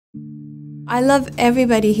I love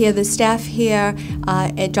everybody here. The staff here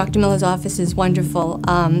at Dr. Miller's office is wonderful.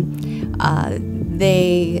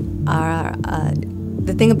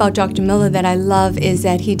 The thing about Dr. Miller that I love is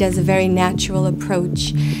that he does a very natural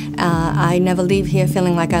approach. I never leave here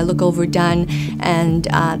feeling like I look overdone, and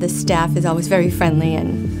the staff is always very friendly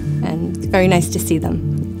and it's very nice to see them.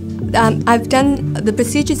 I've done the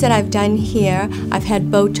procedures that I've done here. I've had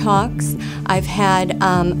Botox, I've had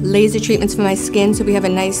laser treatments for my skin, so we have a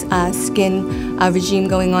nice skin regime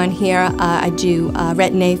going on here. I do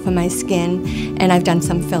Retin-A for my skin, and I've done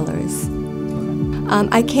some fillers.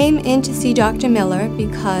 I came in to see Dr. Miller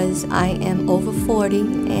because I am over 40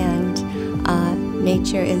 and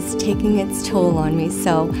nature is taking its toll on me,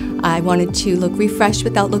 so I wanted to look refreshed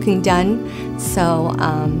without looking done, so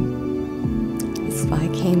that's why I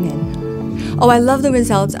came in. Oh, I love the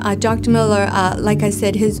results. Dr. Miller, like I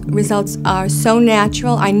said, his results are so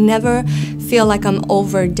natural. I never feel like I'm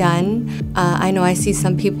overdone. I know I see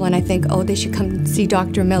some people and I think, oh, they should come see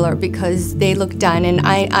Dr. Miller because they look done, and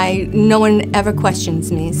no one ever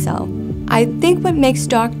questions me. So I think what makes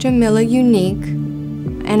Dr. Miller unique,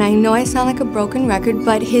 and I know I sound like a broken record,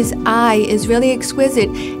 but his eye is really exquisite,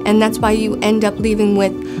 and that's why you end up leaving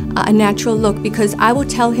with a natural look, because I will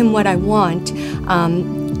tell him what I want,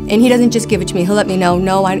 and he doesn't just give it to me. He'll let me know,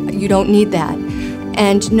 no, you don't need that.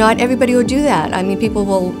 And not everybody will do that. I mean, people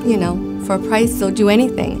will, you know, for a price, they'll do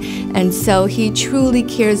anything. And so he truly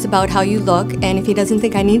cares about how you look, and if he doesn't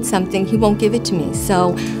think I need something, he won't give it to me.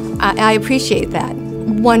 So I appreciate that.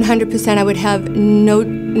 100% I would have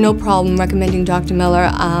no problem recommending Dr.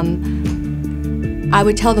 Miller. I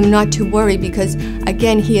would tell them not to worry because,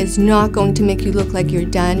 again, he is not going to make you look like you're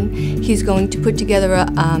done. He's going to put together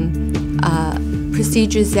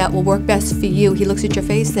procedures that will work best for you. He looks at your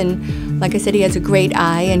face, and like I said, he has a great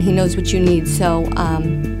eye and he knows what you need. So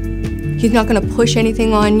he's not going to push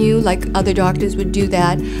anything on you like other doctors would do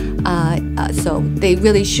that. So they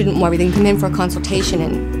really shouldn't worry. They can come in for a consultation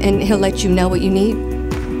and he'll let you know what you need.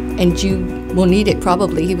 And you will need it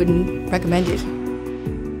probably. He wouldn't recommend it.